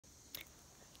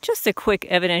Just a quick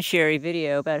evidentiary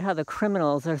video about how the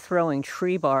criminals are throwing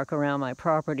tree bark around my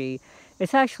property.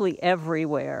 It's actually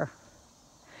everywhere.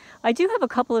 I do have a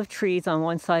couple of trees on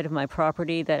one side of my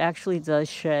property that actually does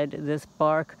shed this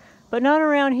bark, but not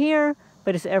around here,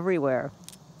 but it's everywhere.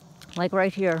 Like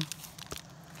right here.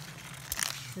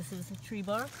 This is a tree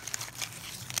bark.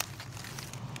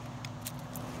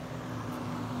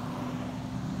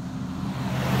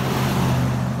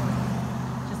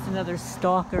 Another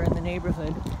stalker in the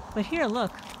neighborhood. But here,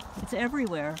 look, it's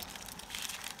everywhere.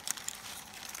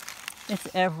 It's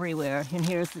everywhere. And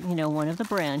here's, one of the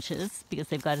branches, because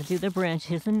they've got to do the branch.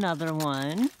 Here's another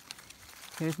one.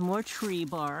 Here's more tree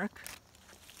bark.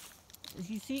 As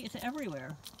you see, it's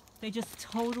everywhere. They just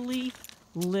totally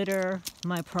litter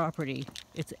my property.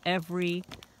 It's everywhere.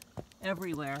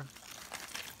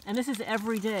 And this is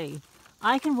every day.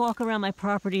 I can walk around my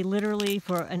property literally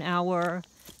for an hour,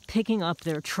 picking up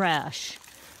their trash.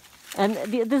 And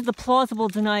the plausible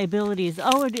deniability is,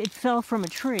 oh, it fell from a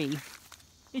tree.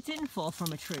 It didn't fall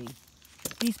from a tree.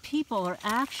 These people are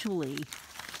actually,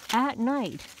 at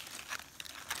night,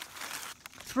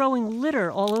 throwing litter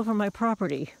all over my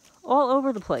property. All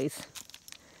over the place.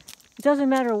 It doesn't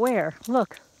matter where.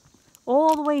 Look,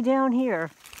 all the way down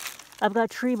here, I've got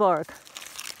tree bark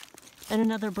and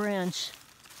another branch.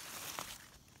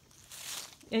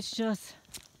 It's just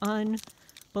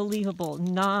unbelievable,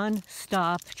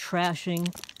 non-stop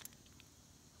trashing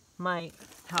my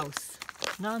house,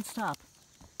 non-stop.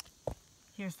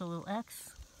 Here's the little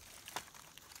X.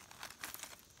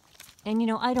 And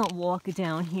I don't walk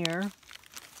down here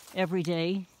every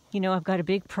day. I've got a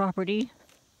big property.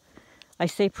 I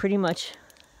stay pretty much,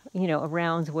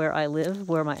 around where I live,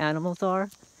 where my animals are.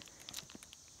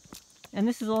 And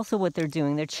this is also what they're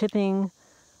doing. They're chipping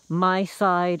my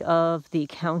side of the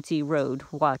county road.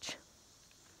 Watch.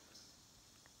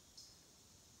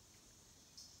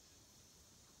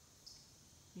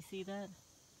 You see that?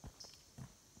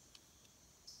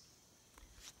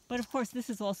 But of course, this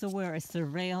is also where a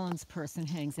surveillance person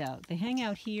hangs out. They hang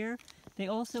out here. They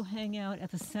also hang out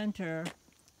at the center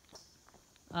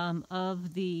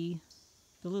of the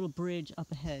little bridge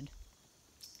up ahead.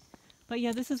 But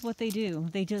yeah, this is what they do.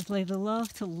 They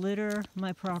love to litter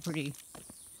my property.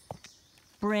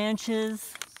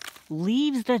 Branches,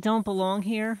 leaves that don't belong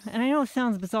here. And I know it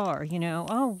sounds bizarre,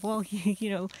 oh, well,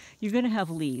 you're going to have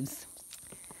leaves.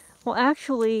 Well,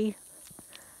 actually,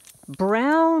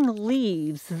 brown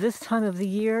leaves this time of the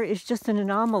year is just an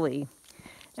anomaly.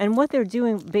 And what they're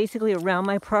doing basically around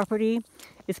my property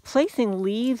is placing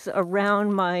leaves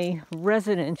around my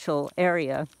residential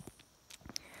area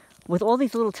with all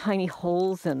these little tiny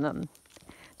holes in them.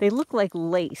 They look like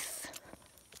lace.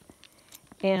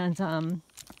 And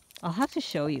I'll have to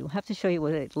show you.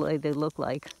 What they look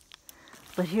like.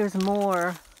 But here's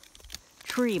more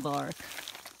tree bark.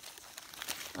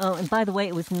 Oh, and by the way,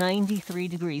 it was 93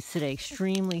 degrees today.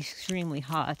 Extremely, extremely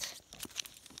hot.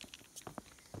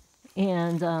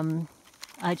 And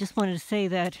I just wanted to say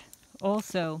that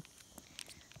also.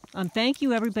 Thank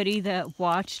you, everybody that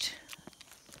watched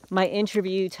my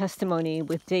interview testimony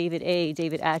with David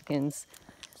Atkins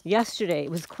yesterday.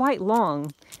 It was quite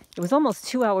long. It was almost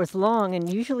 2 hours long,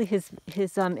 and usually his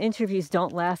interviews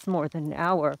don't last more than an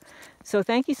hour. So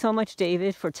thank you so much,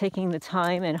 David, for taking the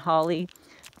time, and Holly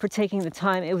for taking the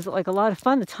time. It was like a lot of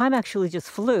fun. The time actually just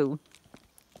flew.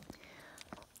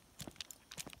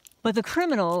 But the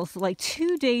criminals, like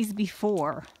 2 days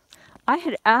before, I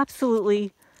had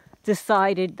absolutely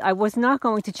decided I was not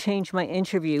going to change my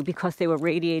interview because they were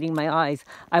radiating my eyes.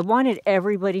 I wanted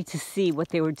everybody to see what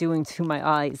they were doing to my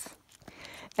eyes.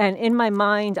 And in my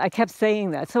mind, I kept saying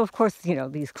that. So, of course,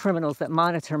 these criminals that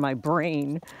monitor my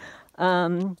brain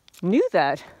knew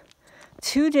that.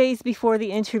 2 days before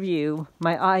the interview,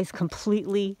 my eyes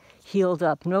completely healed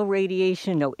up. No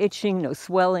radiation, no itching, no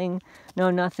swelling,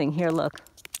 no nothing. Here, look.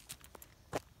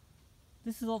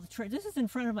 This is all the this is in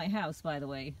front of my house, by the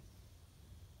way.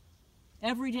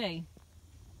 Every day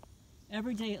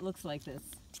it looks like this.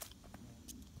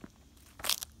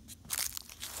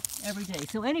 Every day.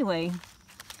 So anyway,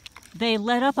 they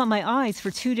let up on my eyes for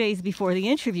 2 days before the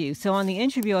interview. So on the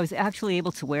interview, I was actually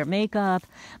able to wear makeup.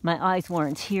 My eyes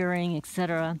weren't tearing,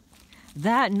 etc.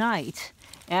 That night,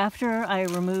 after I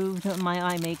removed my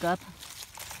eye makeup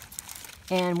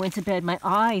and went to bed, my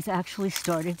eyes actually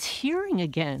started tearing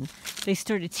again. They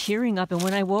started tearing up, and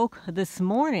when I woke this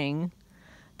morning,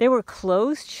 they were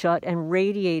closed shut and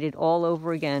radiated all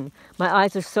over again. My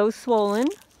eyes are so swollen,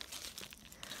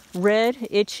 red,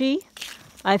 itchy.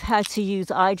 I've had to use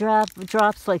eye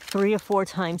drops like 3 or 4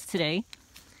 times today.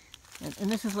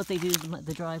 And this is what they do to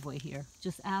the driveway here.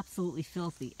 Just absolutely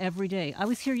filthy every day. I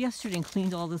was here yesterday and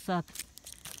cleaned all this up.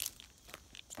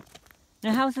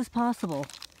 Now, how is this possible?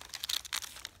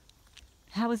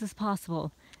 How is this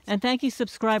possible? And thank you,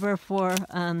 subscriber, for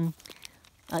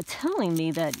telling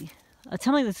me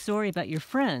the story about your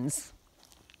friends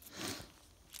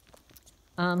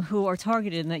who are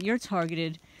targeted, and that you're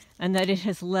targeted, and that it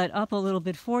has let up a little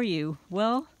bit for you.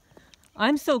 Well,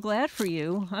 I'm so glad for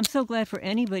you. I'm so glad for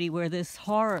anybody where this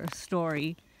horror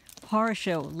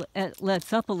show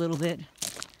lets up a little bit.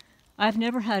 I've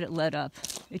never had it let up.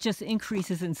 It just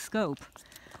increases in scope.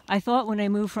 I thought when I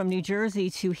moved from New Jersey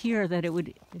to here that it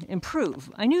would improve.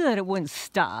 I knew that it wouldn't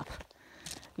stop,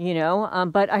 you know,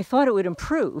 but I thought it would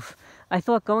improve. I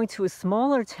thought going to a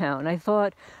smaller town, I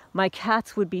thought my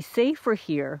cats would be safer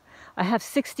here. I have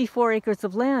 64 acres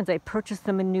of land. I purchased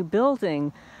them in a new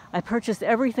building. I purchased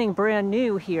everything brand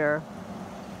new here.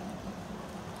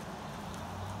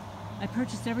 I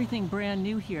purchased everything brand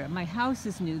new here. My house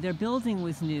is new. Their building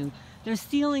was new. Their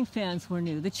ceiling fans were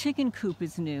new. The chicken coop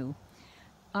is new.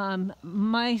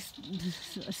 My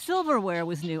silverware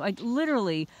was new.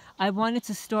 I wanted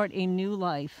to start a new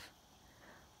life.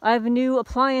 I have new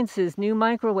appliances, new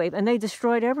microwave, and they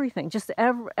destroyed everything, just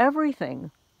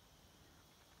everything.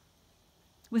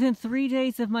 Within 3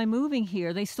 days of my moving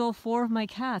here, they stole 4 of my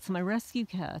cats, my rescue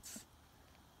cats.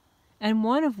 And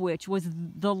one of which was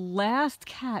the last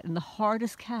cat and the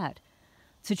hardest cat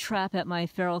to trap at my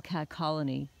feral cat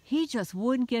colony. He just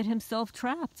wouldn't get himself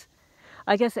trapped.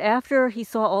 I guess after he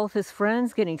saw all of his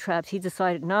friends getting trapped, he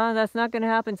decided, no, that's not going to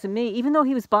happen to me, even though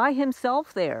he was by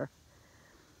himself there.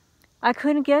 I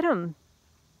couldn't get him.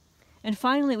 And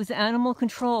finally, it was animal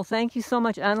control. Thank you so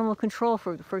much, animal control,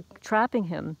 for trapping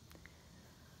him.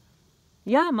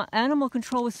 Yeah, my animal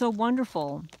control was so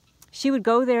wonderful. She would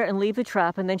go there and leave the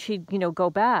trap, and then she'd, go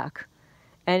back.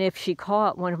 And if she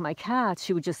caught one of my cats,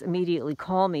 she would just immediately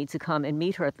call me to come and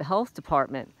meet her at the health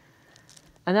department.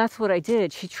 And that's what I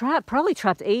did. She probably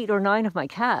trapped 8 or 9 of my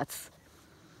cats.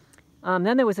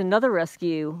 Then there was another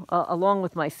rescue along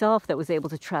with myself that was able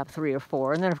to trap 3 or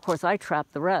 4. And then, of course, I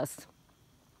trapped the rest.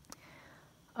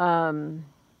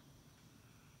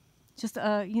 Just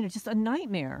a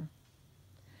nightmare.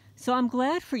 So I'm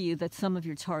glad for you that some of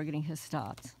your targeting has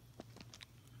stopped.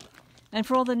 And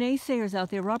for all the naysayers out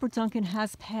there, Robert Duncan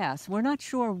has passed. We're not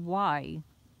sure why.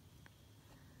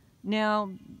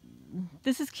 Now,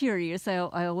 this is curious. I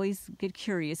always get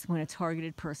curious when a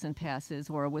targeted person passes,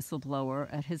 or a whistleblower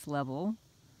at his level.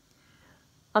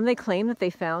 They claim that they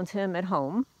found him at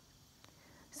home.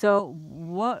 So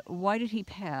why did he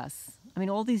pass? I mean,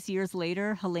 all these years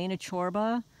later, Helena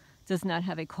Chorba does not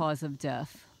have a cause of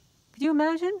death. Could you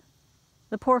imagine?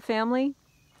 The poor family,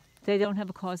 they don't have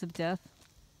a cause of death,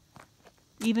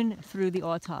 even through the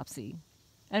autopsy.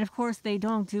 And of course, they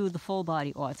don't do the full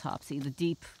body autopsy, the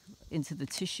deep into the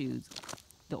tissues,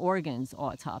 the organs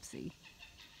autopsy.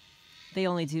 They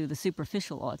only do the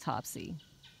superficial autopsy.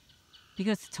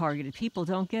 Because targeted people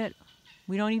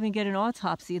we don't even get an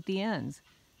autopsy at the end.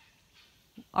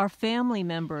 Our family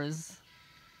members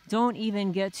don't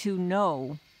even get to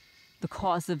know the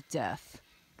cause of death.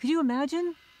 Could you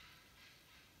imagine?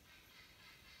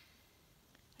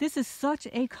 This is such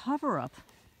a cover-up.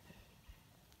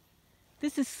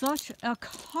 This is such a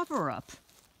cover-up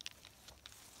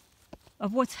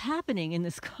of what's happening in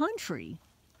this country.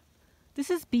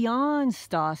 This is beyond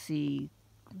Stasi.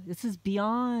 This is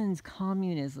beyond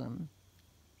communism.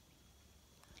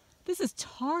 This is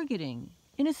targeting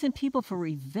innocent people for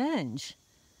revenge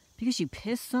because you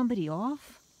pissed somebody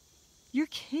off? You're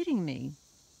kidding me.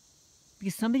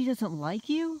 Because somebody doesn't like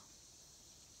you?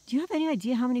 Do you have any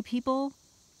idea how many people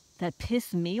that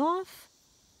piss me off?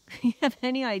 You have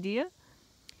any idea?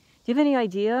 Do you have any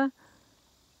idea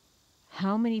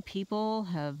how many people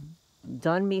have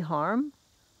done me harm?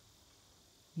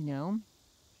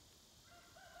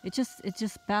 It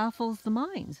just baffles the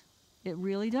mind. It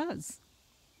really does.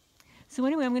 So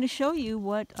anyway, I'm going to show you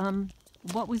what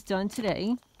was done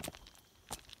today.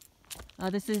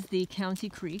 This is the County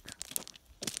Creek.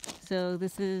 So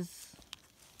this is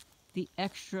the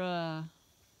extra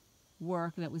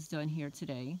work that was done here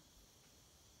today.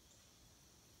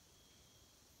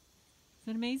 Is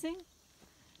that amazing?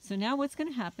 So now what's going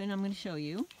to happen, I'm going to show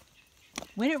you.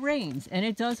 When it rains, and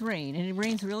it does rain, and it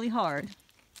rains really hard,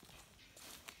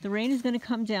 the rain is going to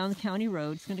come down the county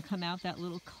road. It's going to come out that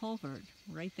little culvert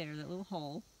right there, that little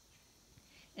hole.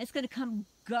 And it's going to come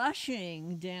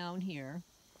gushing down here.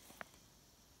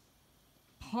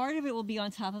 Part of it will be on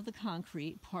top of the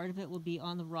concrete. Part of it will be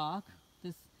on the rock.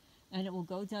 And it will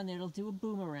go down there. It'll do a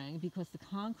boomerang because the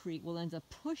concrete will end up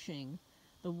pushing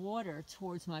the water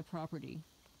towards my property.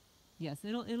 Yes,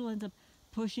 it'll end up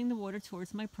pushing the water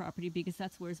towards my property because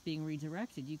that's where it's being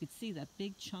redirected. You could see that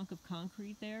big chunk of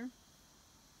concrete there.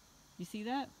 You see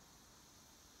that?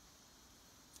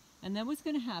 And then what's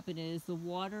going to happen is the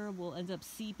water will end up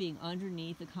seeping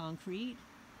underneath the concrete.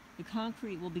 The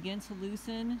concrete will begin to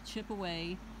loosen, chip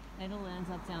away, and it'll end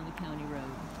up down the county road.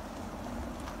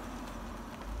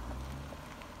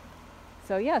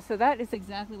 So yeah, so that is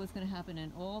exactly what's going to happen,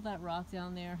 and all that rock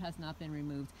down there has not been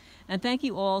removed. And thank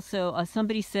you all. So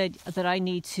somebody said that I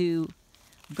need to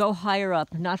go higher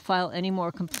up, not file any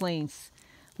more complaints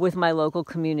with my local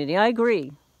community. I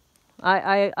agree.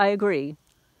 I agree.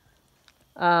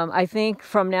 I think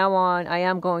from now on, I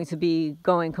am going to be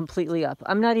going completely up.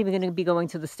 I'm not even going to be going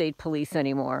to the state police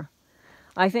anymore.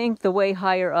 I think the way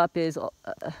higher up is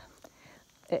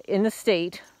in the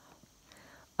state,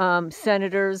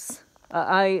 senators.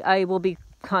 I will be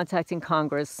contacting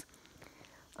Congress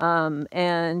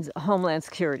and Homeland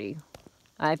Security.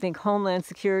 I think Homeland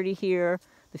Security here,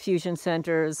 the fusion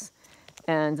centers,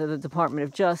 and the Department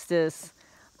of Justice.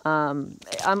 I'm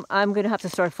going to have to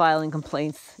start filing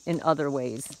complaints in other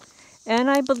ways.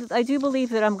 And I do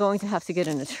believe that I'm going to have to get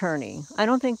an attorney. I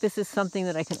don't think this is something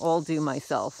that I can all do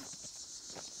myself.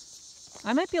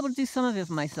 I might be able to do some of it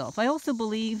myself. I also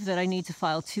believe that I need to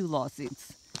file 2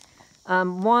 lawsuits.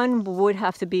 One would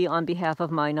have to be on behalf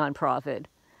of my nonprofit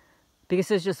because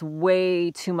there's just way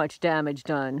too much damage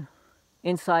done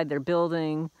inside their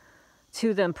building,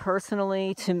 to them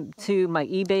personally, to my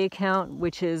eBay account,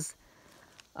 which is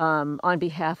on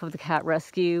behalf of the cat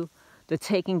rescue, the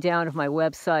taking down of my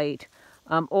website,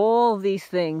 all of these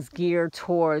things geared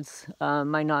towards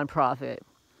my nonprofit.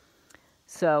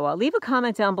 So leave a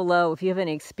comment down below if you have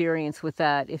any experience with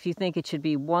that, if you think it should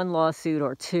be 1 lawsuit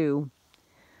or 2.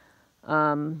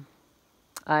 I'm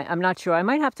not sure. I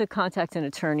might have to contact an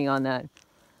attorney on that.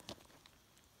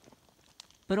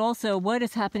 But also, what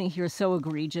is happening here is so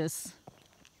egregious,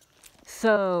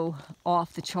 so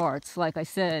off the charts. Like I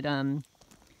said,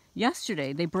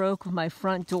 yesterday they broke my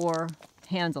front door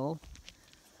handle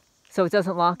so it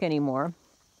doesn't lock anymore.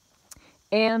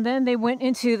 And then they went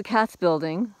into the cat's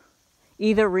building,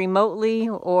 either remotely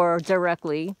or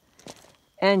directly,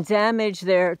 and damaged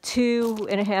their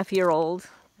 2.5-year-old,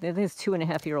 I think it's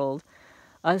 2.5-year-old,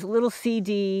 a little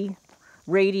CD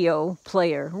radio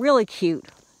player, really cute.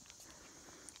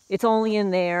 It's only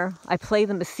in there. I play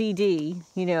them a CD,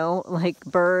 you know, like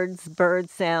bird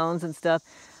sounds and stuff,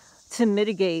 to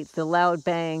mitigate the loud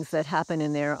bangs that happen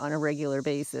in there on a regular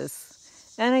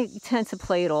basis. And I tend to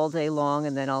play it all day long,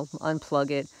 and then I'll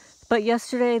unplug it. But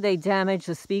yesterday they damaged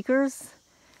the speakers,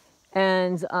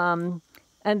 and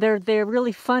they're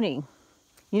really funny.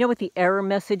 You know what the error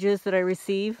messages that I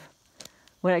receive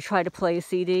when I try to play a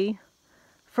CD?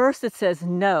 First it says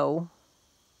no,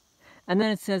 and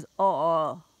then it says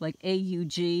aw, like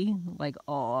A-U-G, like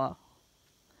aw.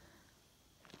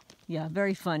 Yeah,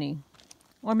 very funny.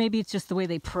 Or maybe it's just the way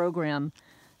they program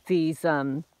these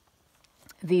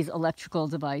electrical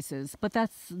devices. But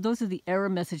those are the error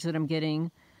messages that I'm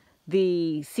getting.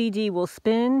 The CD will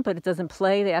spin, but it doesn't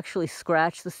play. They actually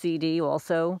scratch the CD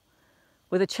also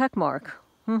with a check mark.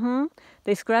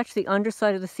 They scratch the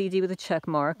underside of the CD with a check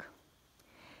mark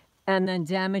and then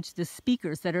damage the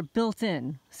speakers that are built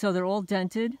in. So they're all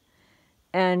dented.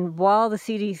 And while the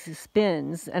CD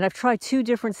spins, and I've tried 2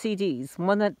 different CDs,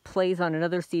 one that plays on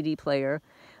another CD player,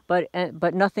 but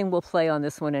nothing will play on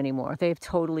this one anymore. They've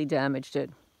totally damaged it.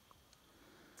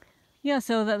 Yeah,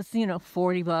 so that was, you know,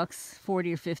 $40, $40 or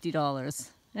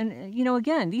 $50. And, you know,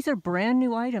 again, these are brand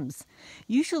new items.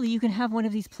 Usually you can have one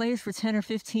of these players for 10 or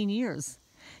 15 years.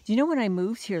 Do you know when I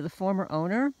moved here, the former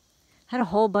owner had a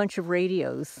whole bunch of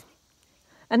radios.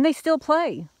 And they still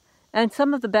play. And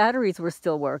some of the batteries were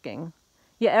still working.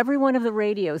 Yeah, every one of the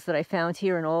radios that I found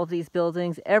here in all of these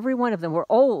buildings, every one of them were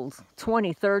old,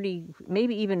 20, 30,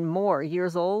 maybe even more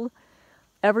years old.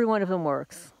 Every one of them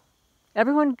works.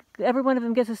 Every one of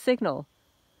them gets a signal.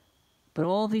 But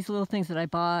all these little things that I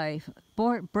buy,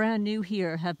 brand new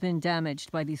here, have been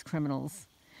damaged by these criminals.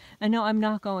 And no, I'm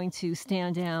not going to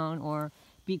stand down or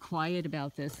be quiet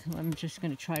about this. I'm just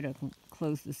going to try to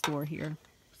close this door here.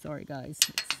 Sorry, guys.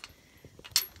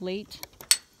 It's late.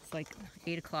 It's like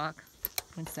 8 o'clock.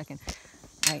 1 second.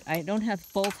 I don't have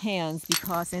both hands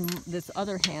because in this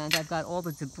other hand I've got all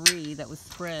the debris that was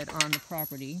spread on the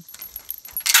property.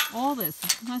 All this.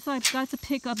 So I've got to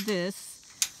pick up this.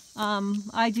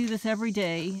 I do this every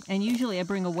day, and usually I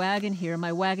bring a wagon here.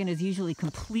 My wagon is usually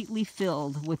completely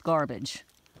filled with garbage.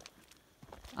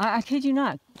 I kid you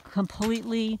not.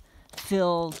 Completely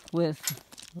filled with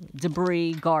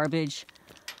debris, garbage,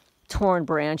 torn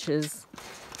branches.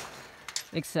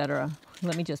 etc.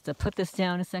 Let me just put this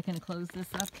down a second and close this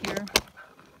up here.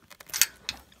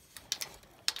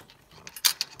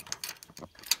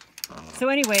 So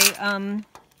anyway,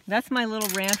 that's my little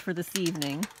rant for this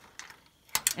evening.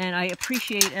 And I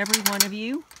appreciate every one of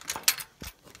you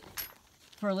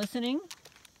for listening.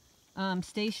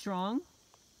 Stay strong.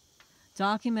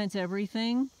 Document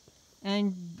everything.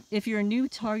 And if you're a new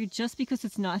target, just because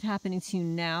it's not happening to you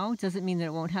now doesn't mean that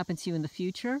it won't happen to you in the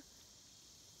future.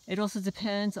 It also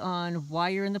depends on why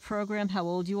you're in the program, how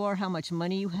old you are, how much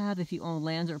money you have, if you own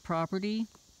land or property,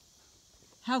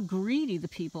 how greedy the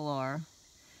people are,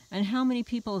 and how many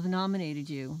people have nominated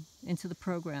you into the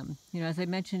program. You know, as I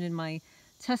mentioned in my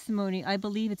testimony, I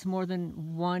believe it's more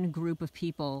than one group of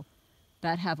people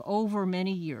that have over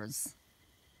many years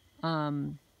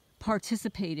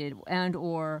participated and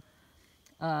or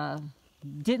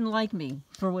didn't like me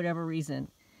for whatever reason.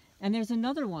 And there's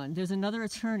another one. There's another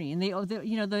attorney, and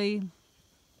the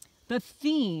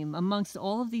theme amongst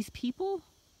all of these people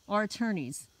are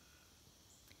attorneys.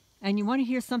 And you want to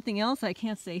hear something else? I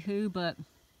can't say who, but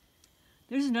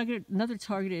there's another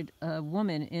targeted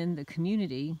woman in the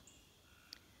community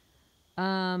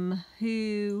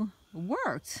who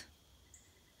worked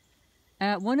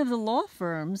at one of the law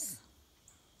firms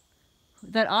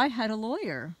that I had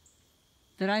hired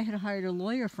a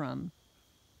lawyer from.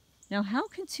 Now, how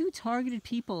can two targeted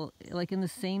people, like in the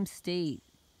same state,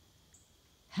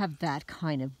 have that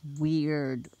kind of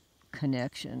weird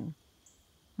connection?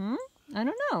 I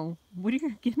don't know. What do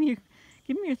you give me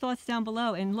your thoughts down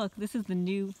below? And look, this is the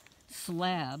new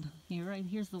slab. Here, right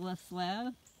here's the left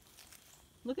slab.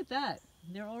 Look at that.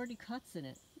 There are already cuts in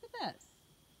it. Look at that.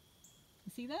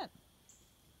 You see that?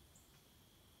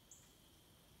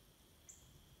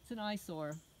 It's an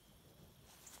eyesore.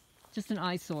 Just an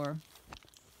eyesore.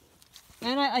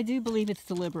 And I do believe it's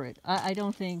deliberate. I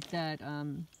don't think that,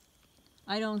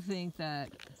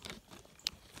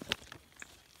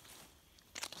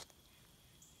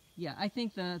 yeah, I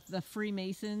think the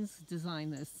Freemasons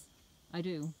designed this. I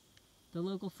do. The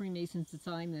local Freemasons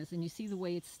designed this. And you see the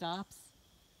way it stops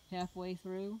halfway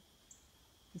through?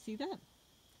 You see that?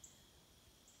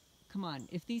 Come on.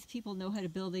 If these people know how to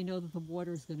build, they know that the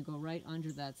water is going to go right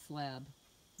under that slab.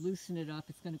 Loosen it up.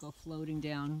 It's going to go floating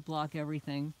down, block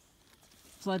everything.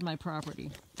 Flood my property.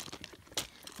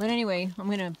 But anyway, I'm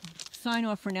going to sign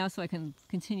off for now so I can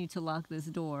continue to lock this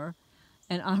door.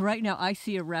 And right now I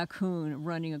see a raccoon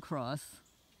running across.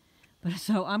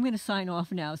 So I'm going to sign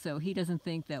off now so he doesn't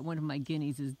think that one of my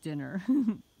guineas is dinner.